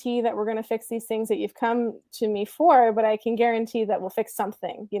guarantee that we're going to fix these things that you've come to me for, but I can guarantee that we'll fix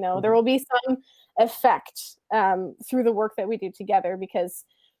something. There will be some effect through the work that we do together, because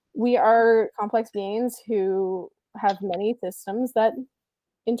we are complex beings who have many systems that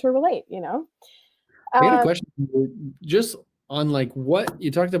interrelate, I got a question just on like what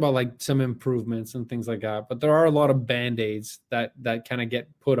you talked about, like some improvements and things like that, but there are a lot of band-aids that kind of get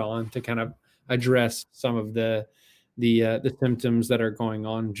put on to kind of address some of the symptoms that are going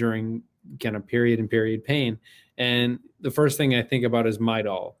on during kind of period pain. And the first thing I think about is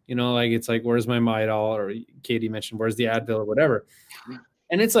Midol. Like it's like, where's my Midol? Or Katie mentioned, where's the Advil or whatever.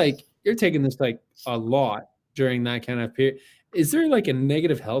 And it's like, you're taking this like a lot during that kind of period. Is there like a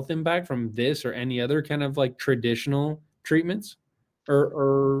negative health impact from this or any other kind of like traditional treatments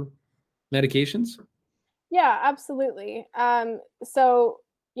or medications? Yeah, absolutely. So,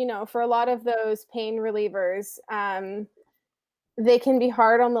 for a lot of those pain relievers, they can be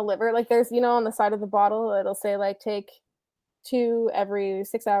hard on the liver. Like there's, on the side of the bottle, it'll say like, take 2 every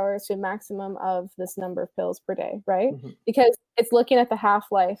 6 hours to a maximum of this number of pills per day, right? Because it's looking at the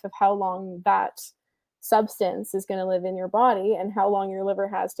half-life of how long that substance is going to live in your body and how long your liver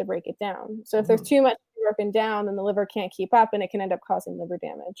has to break it down. So if there's too much broken down, then the liver can't keep up and it can end up causing liver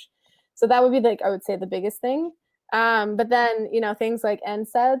damage. So that would be like, I would say, the biggest thing. But then, things like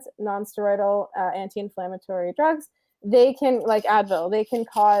NSAIDs, non-steroidal anti-inflammatory drugs, they can, like Advil, they can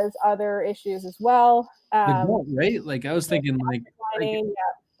cause other issues as well. Right? Like I was thinking like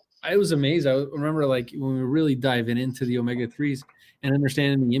I was amazed. I remember like when we were really diving into the omega-3s and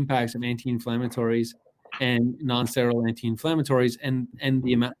understanding the impacts of anti-inflammatories and non-steroidal anti-inflammatories, and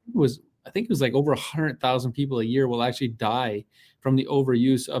the amount was, I think it was like over 100,000 people a year will actually die from the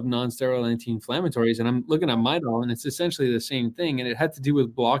overuse of non-steroidal anti-inflammatories. And I'm looking at Midol, and it's essentially the same thing. And it had to do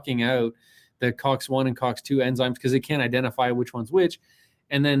with blocking out the COX-1 and COX-2 enzymes because they can't identify which one's which.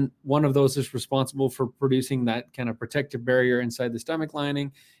 And then one of those is responsible for producing that kind of protective barrier inside the stomach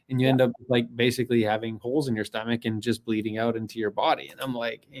lining. And you end up like basically having holes in your stomach and just bleeding out into your body. And I'm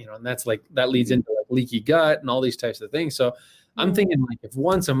like, and that's like, that leads into like leaky gut and all these types of things. So I'm thinking like if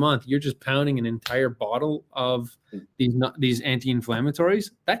once a month you're just pounding an entire bottle of these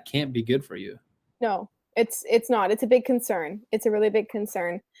anti-inflammatories, that can't be good for you. No, it's not. It's a big concern. It's a really big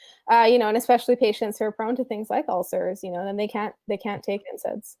concern. And especially patients who are prone to things like ulcers, then they can't take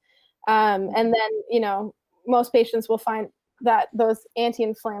NSAIDs. And then, most patients will find that those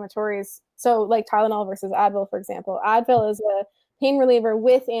anti-inflammatories, so like Tylenol versus Advil, for example, Advil is a pain reliever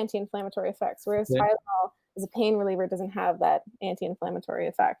with anti-inflammatory effects, whereas Tylenol is a pain reliever, doesn't have that anti-inflammatory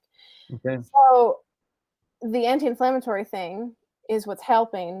effect. Okay. So the anti-inflammatory thing is what's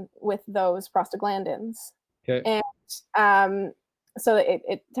helping with those prostaglandins. Okay. And so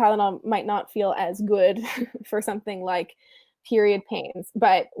Tylenol might not feel as good for something like period pains,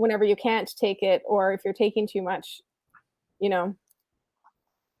 but whenever you can't take it, or if you're taking too much, you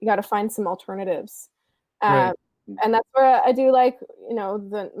got to find some alternatives. Right. And that's where I do like,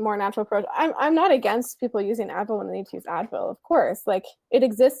 the more natural approach. I'm not against people using Advil when they need to use Advil, of course. Like it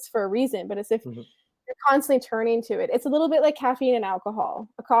exists for a reason, but it's if you're constantly turning to it. It's a little bit like caffeine and alcohol.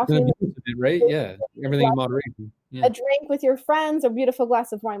 A coffee, right? Yeah, everything in moderation. Yeah. A drink with your friends, a beautiful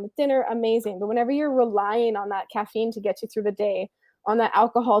glass of wine with dinner, amazing. But whenever you're relying on that caffeine to get you through the day, on that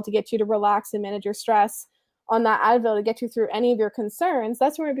alcohol to get you to relax and manage your stress, on that Advil to get you through any of your concerns,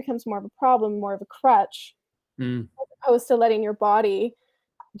 that's where it becomes more of a problem, more of a crutch, as opposed to letting your body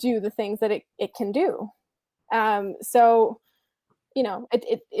do the things that it can do. So,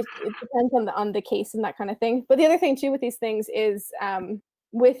 it depends on the case and that kind of thing. But the other thing too with these things is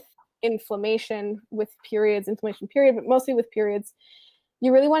with inflammation, with periods, inflammation period, but mostly with periods,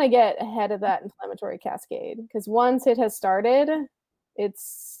 you really want to get ahead of that inflammatory cascade, because once it has started,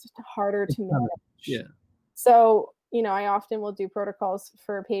 it's harder to manage. Yeah. So you know, I often will do protocols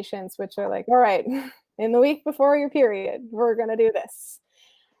for patients, which are like, all right, in the week before your period, we're going to do this,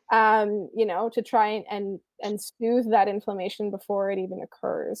 you know, to try and soothe that inflammation before it even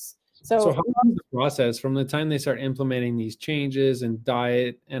occurs. So how long is the process from the time they start implementing these changes and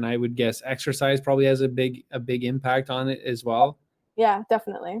diet, and I would guess exercise probably has a big impact on it as well? Yeah,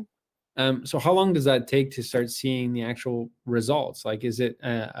 definitely. So how long does that take to start seeing the actual results? Like, is it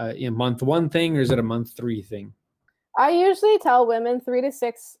a month 1 thing, or is it a month 3 thing? I usually tell women 3 to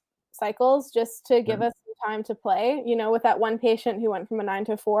 6 cycles, just to give us some time to play. You know, with that one patient who went from a 9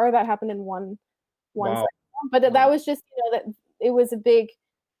 to 4, that happened in one cycle. But that was just, you know, that it was a big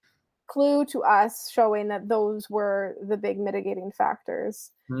clue to us, showing that those were the big mitigating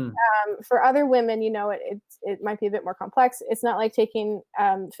factors. For other women, you know, it might be a bit more complex. It's not like taking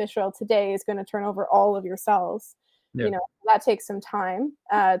fish oil today is going to turn over all of your cells. You know, that takes some time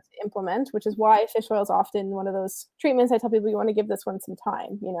to implement, which is why fish oil is often one of those treatments I tell people you want to give this one some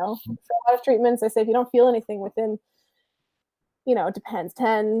time. You know, for a lot of treatments, I say if you don't feel anything within, you know, it depends,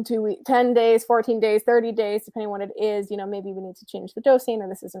 10 days, 14 days, 30 days, depending on what it is, you know, maybe we need to change the dosing or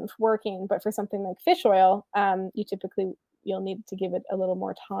this isn't working. But for something like fish oil, you'll need to give it a little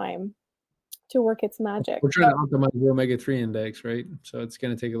more time to work its magic. We're trying to optimize the omega-3 index, right? So it's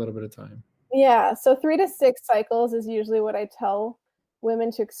going to take a little bit of time. Yeah. So 3 to 6 cycles is usually what I tell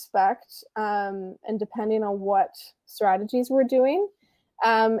women to expect. And depending on what strategies we're doing.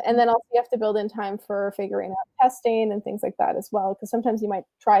 And then also you have to build in time for figuring out testing and things like that as well. Because sometimes you might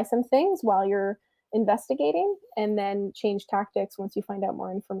try some things while you're investigating and then change tactics once you find out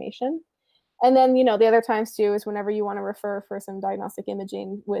more information. And then, you know, the other times too is whenever you want to refer for some diagnostic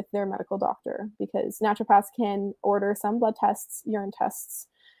imaging with their medical doctor, because naturopaths can order some blood tests, urine tests,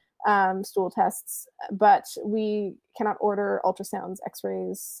 stool tests, but we cannot order ultrasounds,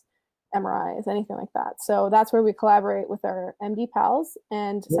 x-rays, MRIs, anything like that. So that's where we collaborate with our MD pals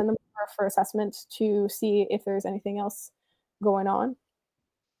and send them for assessment to see if there's anything else going on.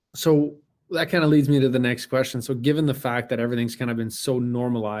 So that kind of leads me to the next question. So given the fact that everything's kind of been so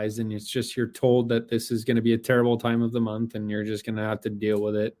normalized and it's just, you're told that this is going to be a terrible time of the month and you're just going to have to deal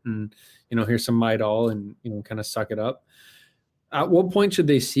with it and, you know, here's some Midol and, you know, kind of suck it up. At what point should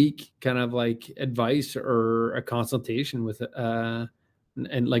they seek kind of like advice or a consultation with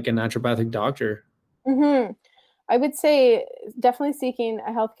and like a naturopathic doctor? I would say definitely seeking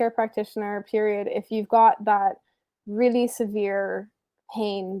a healthcare practitioner, period. If you've got that really severe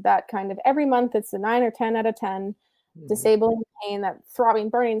pain, that kind of every month it's a 9 or 10 out of 10, disabling pain, that throbbing,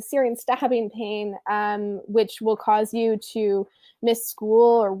 burning, searing, stabbing pain, which will cause you to miss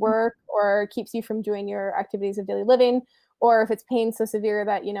school or work or keeps you from doing your activities of daily living. Or if it's pain so severe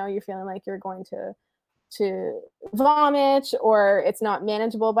that, you know, you're feeling like you're going to vomit, or it's not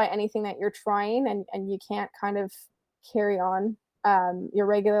manageable by anything that you're trying, and you can't kind of carry on your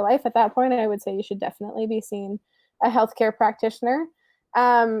regular life at that point, I would say you should definitely be seeing a healthcare practitioner.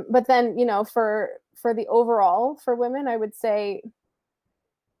 But then, you know, for the overall, for women, I would say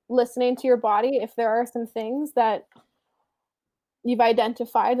listening to your body. If there are some things that you've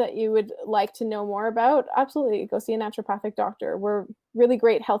identified that you would like to know more about, absolutely go see a naturopathic doctor. We're really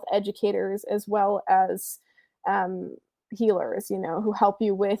great health educators as well as healers, you know, who help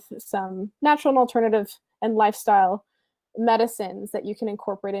you with some natural and alternative and lifestyle medicines that you can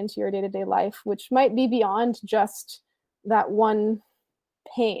incorporate into your day-to-day life, which might be beyond just that one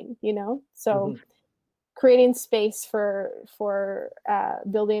pain, you know? So creating space for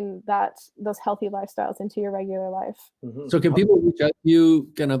building those healthy lifestyles into your regular life. So can people reach out to you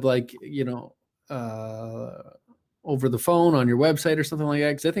kind of like, you know, over the phone, on your website or something like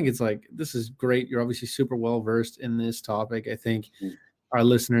that? Because I think it's like, this is great. You're obviously super well versed in this topic. I think our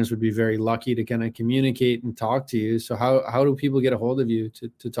listeners would be very lucky to kind of communicate and talk to you. So how do people get a hold of you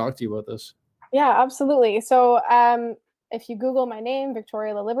to talk to you about this? Yeah, absolutely. So if you Google my name,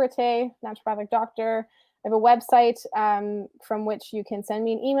 Victoria LaLiberte, naturopathic doctor, I have a website from which you can send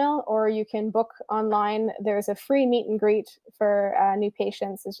me an email, or you can book online. There's a free meet and greet for new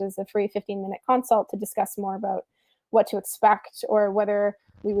patients, which is a free 15-minute consult to discuss more about what to expect or whether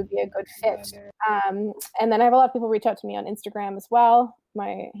we would be a good fit. And then I have a lot of people reach out to me on Instagram as well.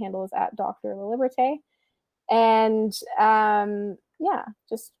 My handle is at Dr. LaLiberte. And yeah,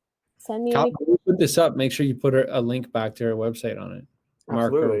 just send me. When you put this up, make sure you put a link back to our website on it.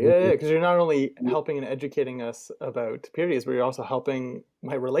 Absolutely. Yeah, because you're not only helping and educating us about periods, but you're also helping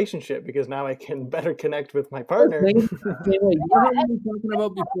my relationship, because now I can better connect with my partner. You know what we were talking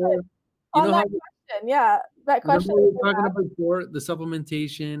about before? You know how that question. We were talking about before, the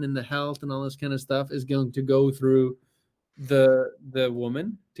supplementation and the health and all this kind of stuff is going to go through the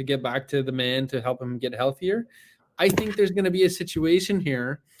woman to get back to the man to help him get healthier. I think there's going to be a situation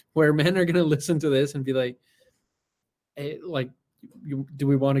here where men are going to listen to this and be like, hey, like, do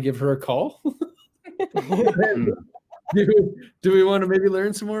we want to give her a call? do we want to maybe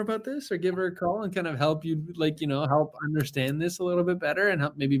learn some more about this, or give her a call and kind of help you, like, help understand this a little bit better and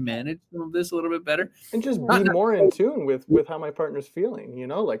help maybe manage some of this a little bit better, and just be more in tune with how my partner's feeling.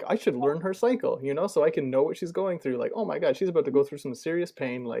 Like, I should learn her cycle, so I can know what she's going through. Like, oh my God, she's about to go through some serious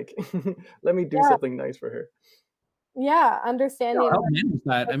pain. Like, let me do something nice for her. Yeah, understanding help manage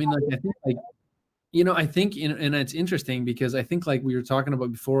that. I mean, like, I think, like, I think, and it's interesting because I think, like we were talking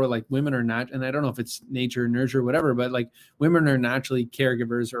about before, like, women are not, and I don't know if it's nature, nurture, whatever, but like women are naturally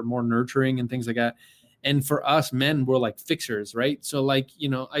caregivers or more nurturing and things like that. And for us men, we're like fixers, right? So like,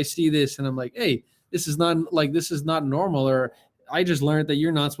 I see this and I'm like, hey, this is not normal, or I just learned that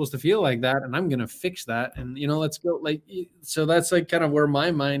you're not supposed to feel like that, and I'm going to fix that. And, let's go. Like, so that's like kind of where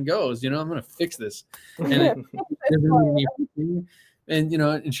my mind goes, I'm going to fix this. And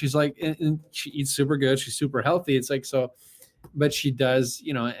and and she's like, and she eats super good, she's super healthy. It's like, so, but she does,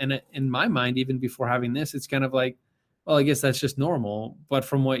 and in my mind, even before having this, it's kind of like, well, I guess that's just normal. But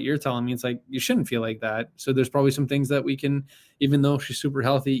from what you're telling me, it's like, you shouldn't feel like that. So there's probably some things that we can, even though she's super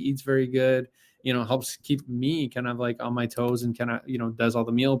healthy, eats very good, helps keep me kind of like on my toes and kind of, does all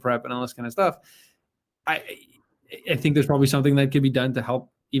the meal prep and all this kind of stuff. I think there's probably something that could be done to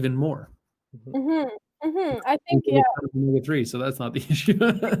help even more. Mm-hmm. Mm-hmm. I think omega-3, so that's not the issue.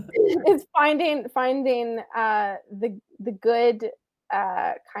 It's finding the good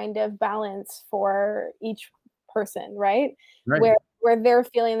kind of balance for each person, right? Where they're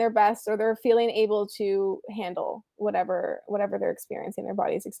feeling their best, or they're feeling able to handle whatever they're experiencing, their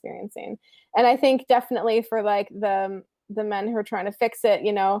body's experiencing. And I think definitely for like the men who are trying to fix it,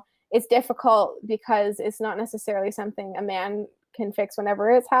 it's difficult because it's not necessarily something a man can fix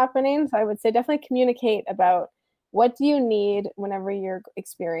whenever it's happening. So I would say definitely communicate about, what do you need whenever you're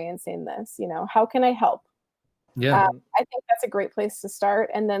experiencing this? How can I help? Yeah. I think that's a great place to start.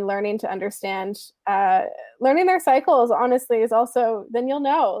 And then learning to understand, learning their cycles, honestly, is also, then you'll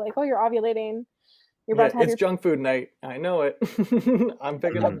know, like, oh, you're ovulating. You're about to have it's junk food night. I know it. I'm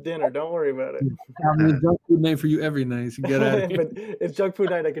picking up dinner. Don't worry about it. It's junk food night for you every night. So get out of here. But it's junk food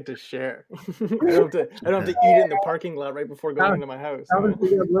night I get to share. I don't have to eat it in the parking lot right before going to my house.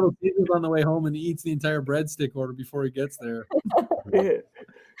 We have little Caesars on the way home, and he eats the entire breadstick order before he gets there. Yeah.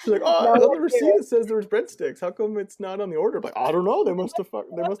 She's like, oh, on the receipt it says there was breadsticks. How come it's not on the order? I'm like, I don't know. They must have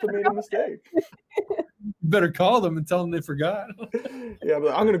made a mistake. You better call them and tell them they forgot. Yeah,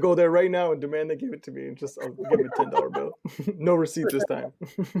 but I'm gonna go there right now and demand they give it to me, and I'll give them a $10 bill. No receipt this time.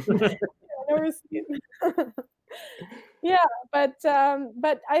 No receipt. Yeah, but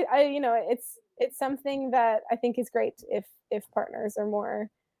I it's something that I think is great if partners are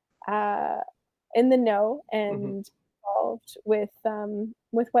more in the know and involved with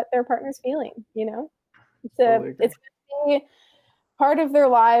what their partner's feeling. It's going to be part of their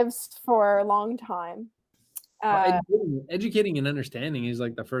lives for a long time. Educating and understanding is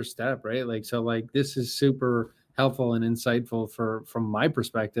like the first step, right? Like, so like this is super helpful and insightful from my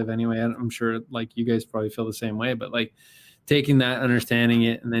perspective anyway. I'm sure like you guys probably feel the same way, but like taking that, understanding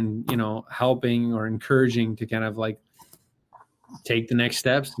it, and then helping or encouraging to kind of like take the next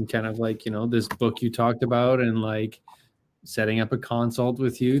steps, and kind of like this book you talked about, and like setting up a consult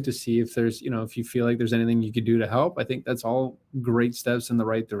with you to see if there's if you feel like there's anything you could do to help. I think that's all great steps in the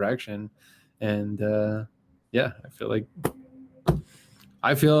right direction. And yeah,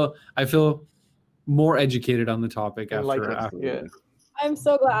 I feel more educated on the topic after. Yeah. I'm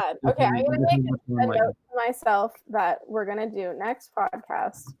so glad. Okay, I'm gonna make a note to myself that we're gonna do next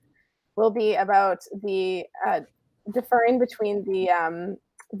podcast will be about the differing between the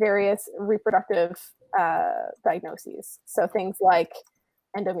various reproductive diagnoses. So things like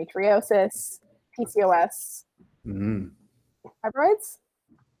endometriosis, PCOS, fibroids.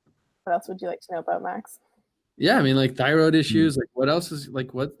 What else would you like to know about, Max? Yeah, I mean, like thyroid issues. Like, what else is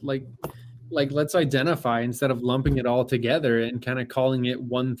like let's identify instead of lumping it all together and kind of calling it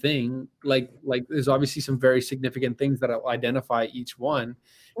one thing. Like there's obviously some very significant things that will identify each one.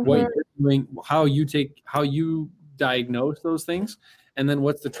 What you're doing, how you diagnose those things, and then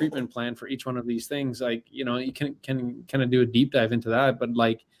what's the treatment plan for each one of these things. Like, you can kind of do a deep dive into that. But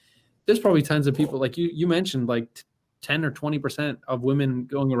like, there's probably tons of people, like you mentioned, like 10 or 20% of women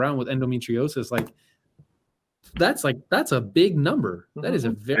going around with endometriosis. Like, that's a big number. That is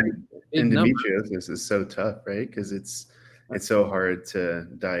a very big number. Endometriosis is so tough, right? Because it's so hard to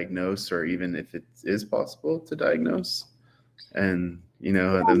diagnose, or even if it is possible to diagnose. And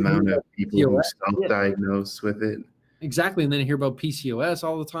the amount of people who self-diagnose with it. Exactly. And then you hear about PCOS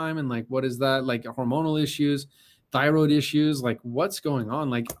all the time, and like, what is that? Like hormonal issues, thyroid issues. Like, what's going on?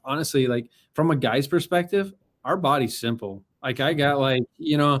 Like, honestly, like from a guy's perspective, our body's simple. Like, I got like,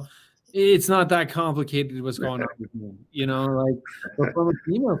 it's not that complicated what's going on with me, like, but from a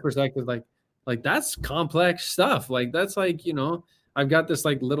female perspective, like that's complex stuff. Like, that's like, I've got this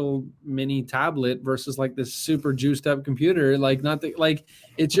like little mini tablet versus like this super juiced up computer. Like, not the, like,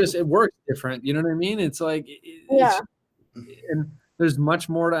 it works different. You know what I mean? It's like, and there's much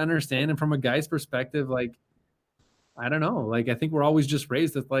more to understand. And from a guy's perspective, like, I don't know. Like, I think we're always just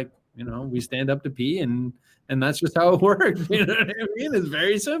raised with like, we stand up to pee and that's just how it works. You know what I mean? It's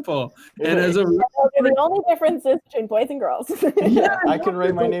very simple. And the only difference is between boys and girls. I can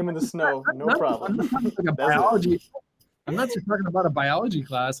write my name in the snow, no problem. I'm not just talking about a biology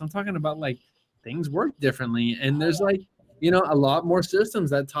class. I'm talking about like things work differently, and there's like a lot more systems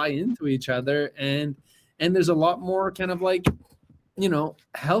that tie into each other, and there's a lot more kind of like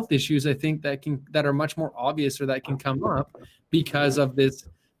health issues, I think, that are much more obvious or that can come up because of this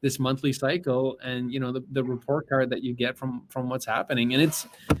monthly cycle and the report card that you get from what's happening. And it's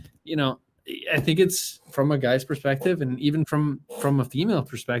I think it's from a guy's perspective, and even from a female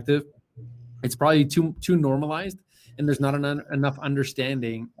perspective, it's probably too normalized, and there's not enough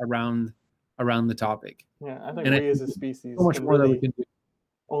understanding around the topic. Yeah, I think we as a species so much more that we can do.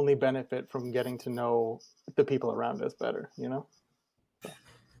 Only benefit from getting to know the people around us better,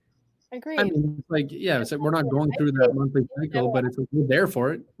 Agreed. I mean, it's like we're not going through that monthly cycle, but it's like we're there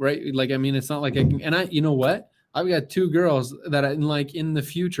for it, right? Like, I mean, it's not like I can. And you know what? I've got 2 girls that in the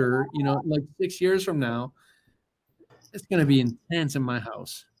future, like 6 years from now, it's gonna be intense in my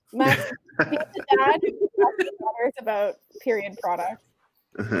house. Max, he's the dad who talks about period products.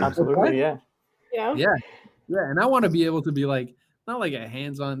 Absolutely, yeah. Yeah, and I want to be able to be like, not like a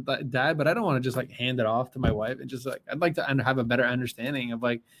hands-on dad, but I don't want to just like hand it off to my wife. And just like, I'd like to have a better understanding of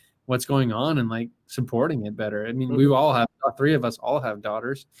like what's going on and like supporting it better. I mean, we all have, 3 of us all have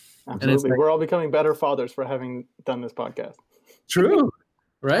daughters. Absolutely. And it's like, we're all becoming better fathers for having done this podcast. True.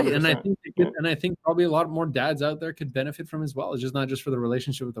 Right. 100%. And I think probably a lot more dads out there could benefit from as well. It's just not just for the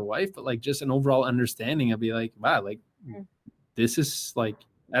relationship with the wife, but like just an overall understanding of be like, wow, like this is like,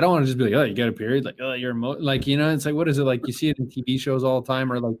 I don't want to just be like, oh, you got a period, like, oh, you're like, it's like, what is it like? You see it in TV shows all the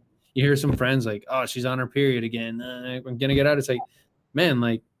time, or like you hear some friends like, oh, she's on her period again. I'm gonna get out. It's like, man,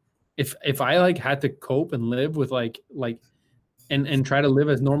 like if I like had to cope and live with like and try to live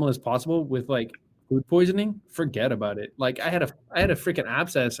as normal as possible with like food poisoning, forget about it. Like I had a freaking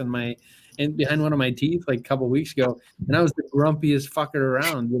abscess in behind one of my teeth like a couple of weeks ago, and I was the grumpiest fucker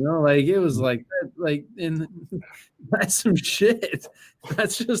around, like it was like and that's some shit.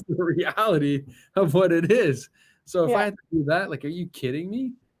 That's just the reality of what it is. So if I had to do that, like, are you kidding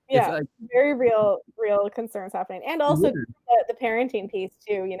me? Yeah, like, very real concerns happening. And also the parenting piece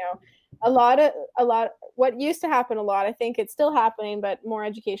too, a lot what used to happen a lot, I think it's still happening, but more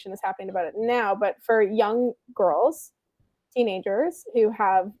education is happening about it now. But for young girls, teenagers who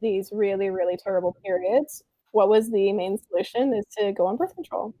have these really, really terrible periods, what was the main solution is to go on birth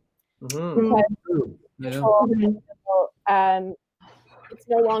control. It's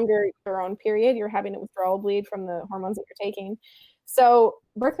no longer your own period. You're having a withdrawal bleed from the hormones that you're taking. So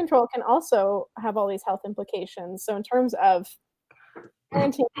birth control can also have all these health implications. So in terms of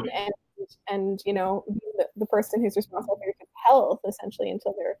parenting and the person who's responsible for your kids' health essentially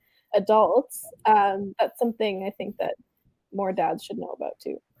until they're adults, that's something I think that more dads should know about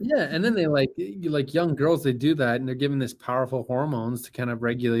too. Yeah, and then they like young girls, they do that and they're given this powerful hormones to kind of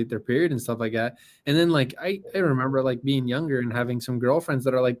regulate their period and stuff like that. And then like I remember like being younger and having some girlfriends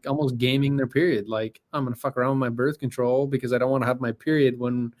that are like almost gaming their period. Like, I'm gonna fuck around with my birth control because I don't want to have my period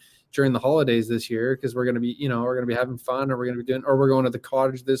during the holidays this year because we're gonna be having fun, or we're going to the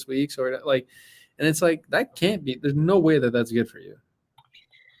cottage this week. So like, and it's like that can't be. There's no way that that's good for you.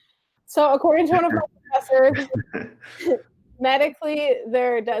 So according to one of my professors, medically,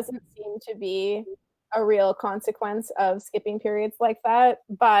 there doesn't seem to be a real consequence of skipping periods like that,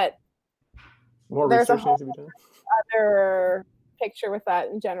 but more there's research a whole needs to be done. Other picture with that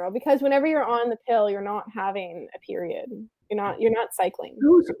in general, because whenever you're on the pill, you're not having a period. You're not cycling.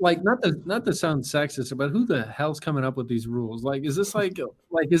 Like, not to sound sexist, but who the hell's coming up with these rules? Like, is this like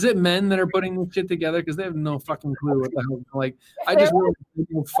is it men that are putting this shit together? Because they have no fucking clue what the hell. Like, I just really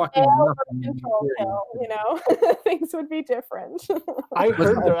know fucking nothing. Pill, things would be different. I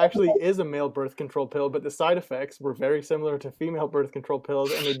heard there actually is a male birth control pill, but the side effects were very similar to female birth control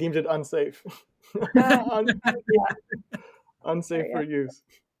pills, and they deemed it unsafe. Unsafe for use.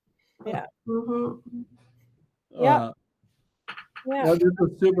 Yeah. Yeah. Yeah. Well, this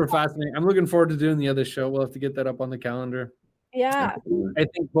was super fascinating. I'm looking forward to doing the other show. We'll have to get that up on the calendar. Yeah. I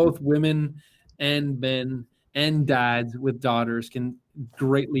think both women and men and dads with daughters can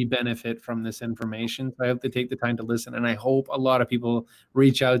greatly benefit from this information. So I hope they take the time to listen. And I hope a lot of people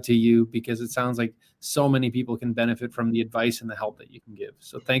reach out to you, because it sounds like so many people can benefit from the advice and the help that you can give.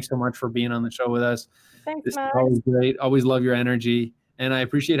 So thanks so much for being on the show with us. Thanks, This is Max. always great. Always love your energy. And I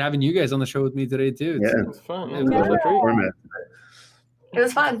appreciate having you guys on the show with me today too. Yeah. It was fun. Yeah. It was a treat. Format. It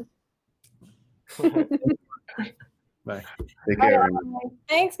was fun. Bye. Take care, everyone.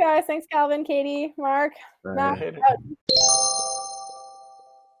 Thanks, guys. Thanks, Calvin, Katie, Mark. Bye. Matt. Later. Out.